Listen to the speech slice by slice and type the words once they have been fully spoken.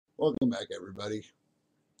Welcome back, everybody.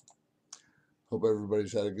 Hope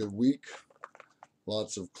everybody's had a good week.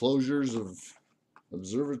 Lots of closures of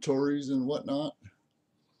observatories and whatnot.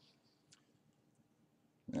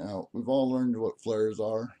 Now, we've all learned what flares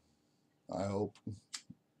are, I hope.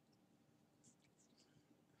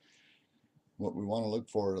 What we want to look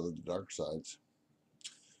for are the dark sides.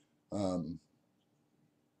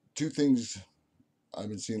 Two things I've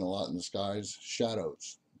been seeing a lot in the skies: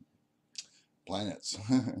 shadows, planets.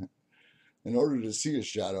 In order to see a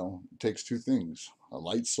shadow, it takes two things: a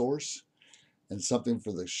light source and something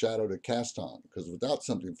for the shadow to cast on. Because without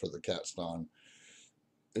something for the cast on,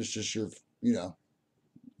 it's just your,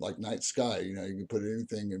 like night sky. You can put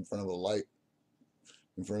anything in front of a light,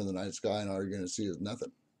 in front of the night sky, and all you're going to see is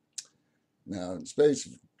nothing. Now, in space,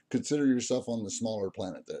 consider yourself on the smaller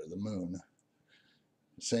planet there, the moon.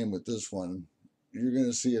 Same with this one. You're going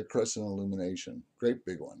to see a crescent illumination, great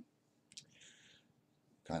big one.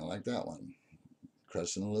 Kind of like that one.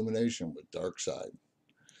 Crescent illumination with dark side.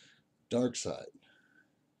 Dark side.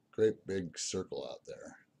 Great big circle out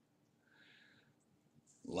there.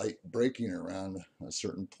 Light breaking around a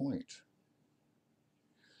certain point.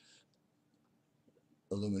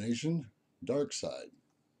 Illumination, dark side.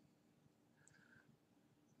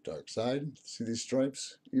 Dark side, see these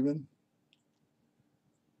stripes even?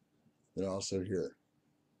 They're also here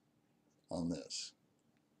on this.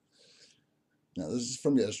 Now this is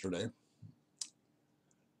from yesterday,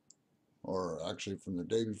 or actually from the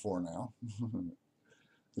day before now.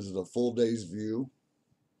 This is a full day's view.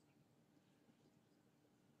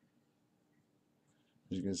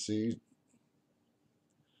 As you can see,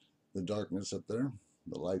 the darkness up there,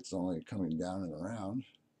 the light's only coming down and around.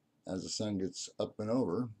 As the sun gets up and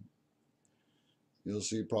over, you'll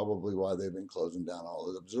see probably why they've been closing down all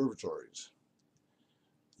the observatories.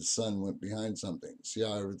 The sun went behind something. See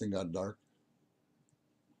how everything got dark?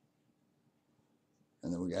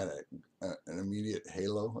 And then we got an immediate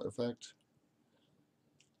halo effect.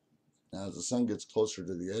 Now as the sun gets closer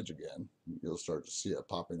to the edge again, you'll start to see it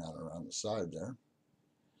popping out around the side there.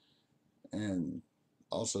 And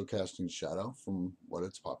also casting shadow from what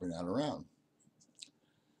it's popping out around.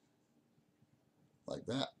 Like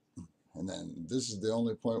that. And then this is the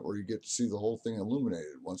only point where you get to see the whole thing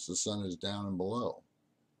illuminated once the sun is down and below,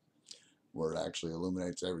 where it actually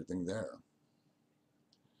illuminates everything there.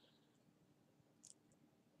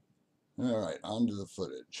 Alright, on to the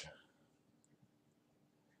footage.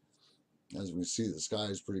 As we see, the sky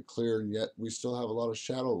is pretty clear, and yet we still have a lot of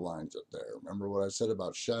shadow lines up there. Remember what I said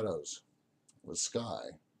about shadows with sky?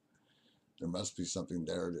 There must be something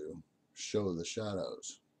there to show the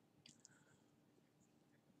shadows.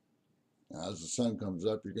 Now, as the sun comes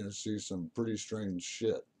up, you're going to see some pretty strange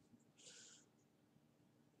shit.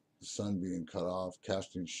 The sun being cut off,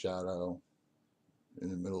 casting shadow in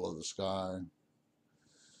the middle of the sky.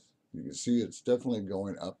 You can see it's definitely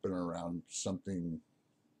going up and around something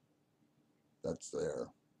that's there.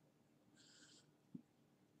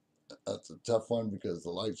 That's a tough one because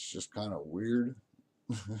the light's just kind of weird.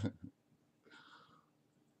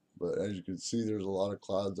 But as you can see, there's a lot of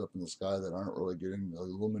clouds up in the sky that aren't really getting the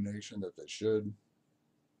illumination that they should.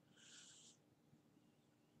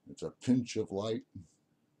 It's a pinch of light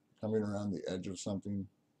coming around the edge of something.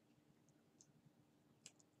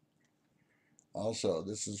 Also,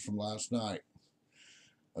 this is from last night.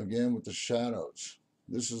 Again with the shadows.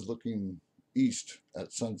 This is looking east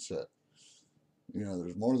at sunset.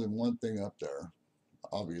 There's more than one thing up there,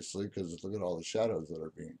 obviously, because look at all the shadows that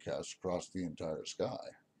are being cast across the entire sky.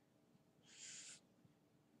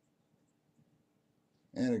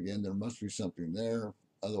 And again, there must be something there,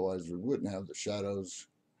 otherwise we wouldn't have the shadows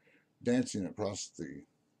dancing across the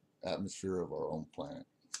atmosphere of our own planet.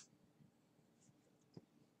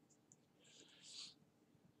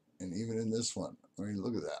 And even in this one, I mean,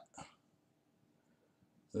 look at that.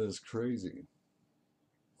 That is crazy.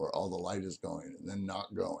 Where all the light is going and then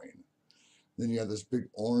not going. Then you have this big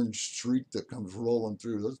orange streak that comes rolling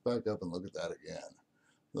through. Let's back up and look at that again.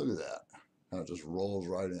 Look at that. How it just rolls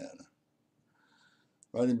right in.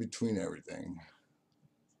 Right in between everything.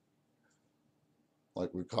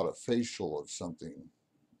 Like we caught a facial of something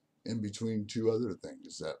in between two other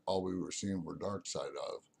things that all we were seeing were dark side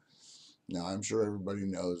of. Now, I'm sure everybody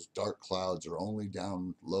knows dark clouds are only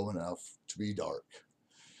down low enough to be dark.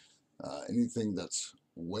 Anything that's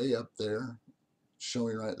way up there,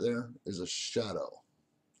 showing right there, is a shadow,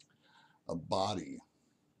 a body.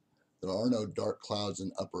 There are no dark clouds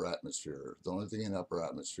in upper atmosphere. The only thing in upper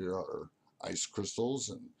atmosphere are ice crystals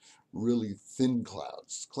and really thin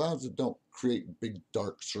clouds. Clouds that don't create big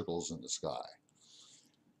dark circles in the sky.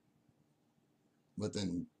 But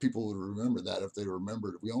then people would remember that if they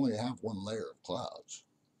remembered we only have one layer of clouds,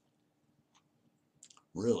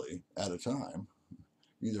 really, at a time.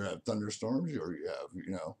 You either have thunderstorms or you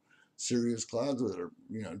have, serious clouds that are,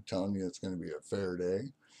 telling you it's going to be a fair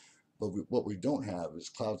day. But what we don't have is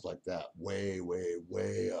clouds like that way, way,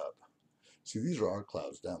 way up. See, these are our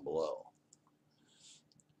clouds down below.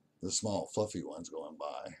 The small, fluffy ones going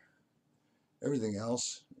by. Everything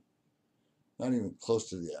else, not even close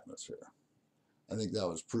to the atmosphere. I think that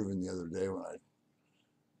was proven the other day when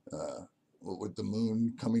with the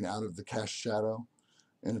moon coming out of the cast shadow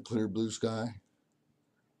in a clear blue sky.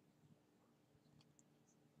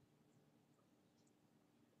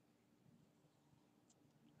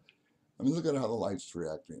 I mean, look at how the light's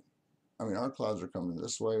reacting. I mean, our clouds are coming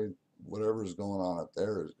this way. Whatever's going on up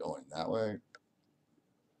there is going that way.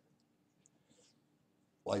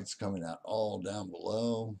 Light's coming out all down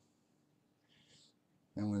below.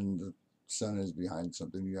 And when the sun is behind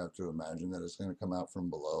something, you have to imagine that it's going to come out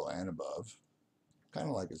from below and above, kind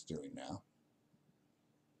of like it's doing now.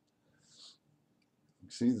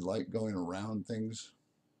 See the light going around things?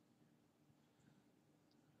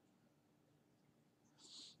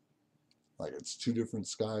 Like it's two different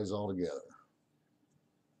skies altogether.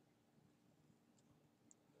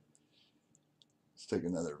 Let's take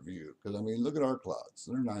another view. Because, I mean, look at our clouds.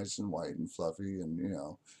 They're nice and white and fluffy. And,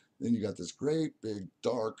 then you got this great, big,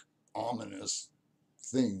 dark, ominous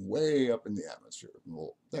thing way up in the atmosphere.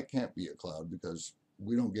 Well, that can't be a cloud because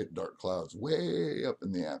we don't get dark clouds way up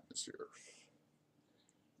in the atmosphere.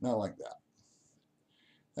 Not like that.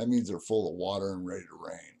 That means they're full of water and ready to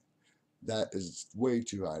rain. That is way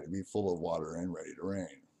too high to be full of water and ready to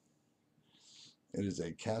rain. It is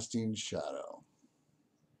a casting shadow.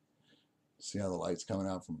 See how the light's coming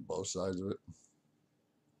out from both sides of it?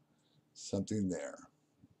 Something there.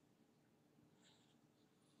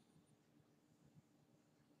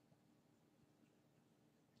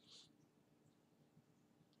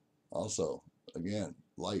 Also, again,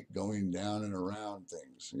 light going down and around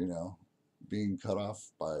things, being cut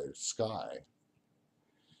off by sky,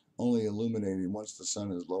 only illuminating once the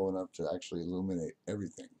sun is low enough to actually illuminate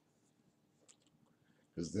everything.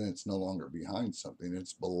 Because then it's no longer behind something,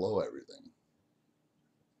 it's below everything.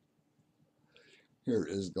 Here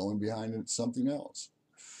it is going behind it, something else.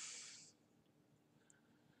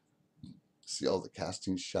 See all the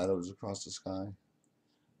casting shadows across the sky?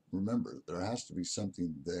 Remember, there has to be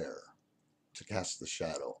something there to cast the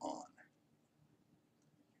shadow on.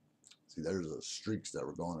 See, there's those streaks that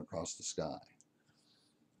were going across the sky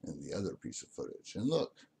in the other piece of footage. And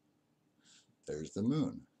look, there's the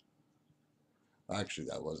moon. Actually,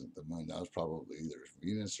 that wasn't the moon. That was probably either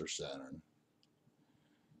Venus or Saturn.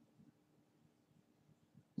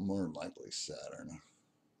 More than likely Saturn.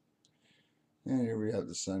 And here we have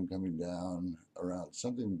the sun coming down around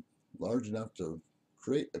something large enough to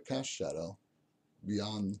create a cast shadow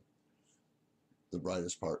beyond the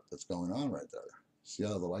brightest part that's going on right there. See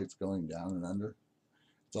how the light's going down and under?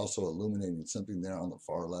 It's also illuminating something there on the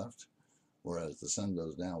far left, whereas the sun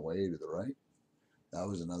goes down way to the right. That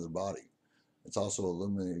was another body. It's also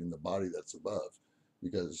illuminating the body that's above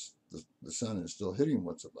because the sun is still hitting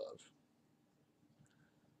what's above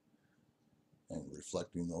and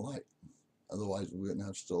reflecting the light. Otherwise, we wouldn't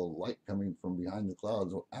have still light coming from behind the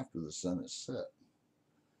clouds after the sun is set.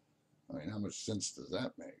 I mean, how much sense does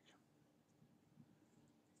that make?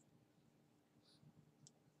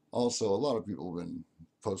 Also, a lot of people have been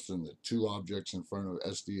posting the two objects in front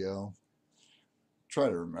of SDO. Try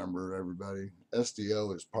to remember, everybody,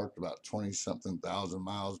 SDO is parked about 20-something thousand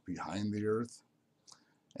miles behind the Earth.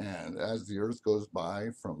 And as the Earth goes by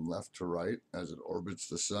from left to right, as it orbits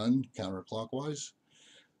the sun counterclockwise,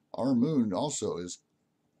 our moon also is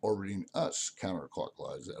orbiting us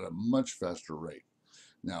counterclockwise at a much faster rate.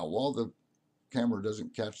 Now, while the camera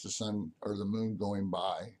doesn't catch the sun or the moon going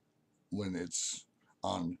by when it's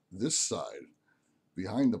on this side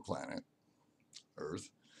behind the planet Earth,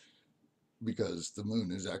 because the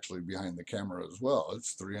moon is actually behind the camera as well.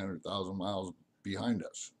 It's 300,000 miles behind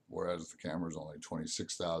us, whereas the camera is only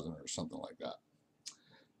 26,000 or something like that.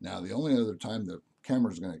 Now, the only other time the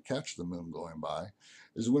camera is going to catch the moon going by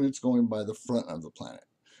is when it's going by the front of the planet,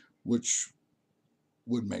 which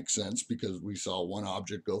would make sense because we saw one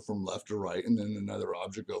object go from left to right and then another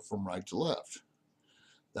object go from right to left.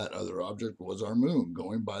 That other object was our moon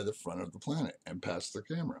going by the front of the planet and past the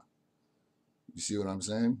camera. You see what I'm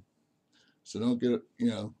saying? So don't get it,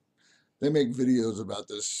 they make videos about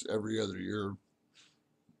this every other year,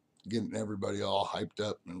 getting everybody all hyped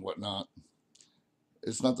up and whatnot.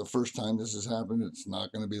 It's not the first time this has happened. It's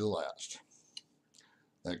not going to be the last.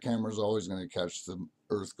 That camera's always going to catch the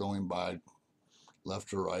Earth going by left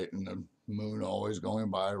to right, and the moon always going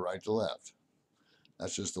by right to left.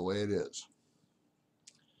 That's just the way it is.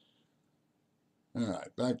 All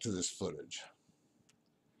right, back to this footage.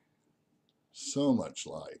 So much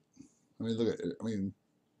light. I mean, look at it. I mean,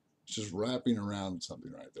 it's just wrapping around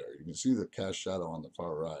something right there. You can see the cast shadow on the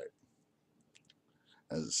far right.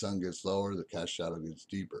 As the sun gets lower, the cast shadow gets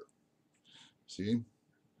deeper. See?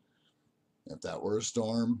 If that were a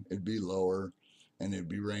storm, it'd be lower and it'd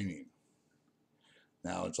be raining.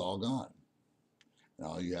 Now it's all gone. And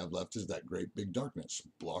all you have left is that great big darkness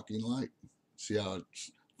blocking light. See how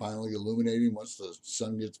it's finally illuminating once the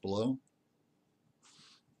sun gets below?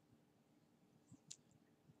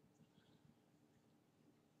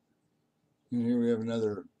 And here we have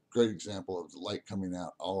another great example of the light coming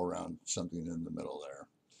out all around something in the middle there.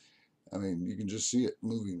 I mean, you can just see it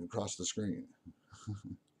moving across the screen.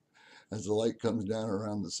 As the light comes down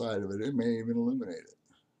around the side of it, it may even illuminate it.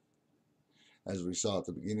 As we saw at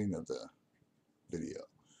the beginning of the video,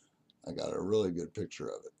 I got a really good picture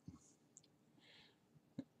of it.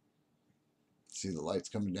 See the lights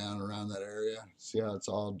coming down around that area? See how it's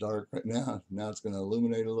all dark right now? Now it's going to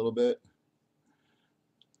illuminate a little bit.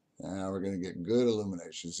 Now we're going to get good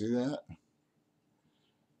illumination. See that?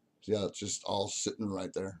 See how it's just all sitting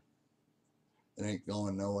right there? It ain't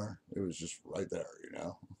going nowhere. It was just right there, you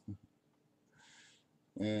know?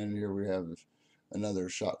 And here we have another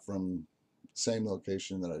shot from the same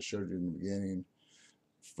location that I showed you in the beginning.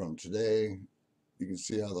 From today, you can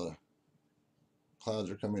see how the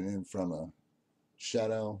clouds are coming in from a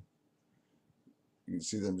shadow. You can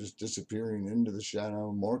see them just disappearing into the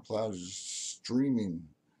shadow. More clouds just streaming.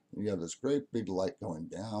 You have this great big light going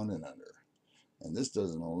down and under. And this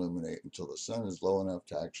doesn't illuminate until the sun is low enough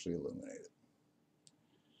to actually illuminate it.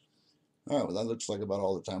 All right, well, that looks like about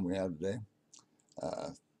all the time we have today.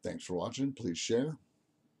 Thanks for watching. Please share.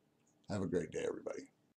 Have a great day, everybody.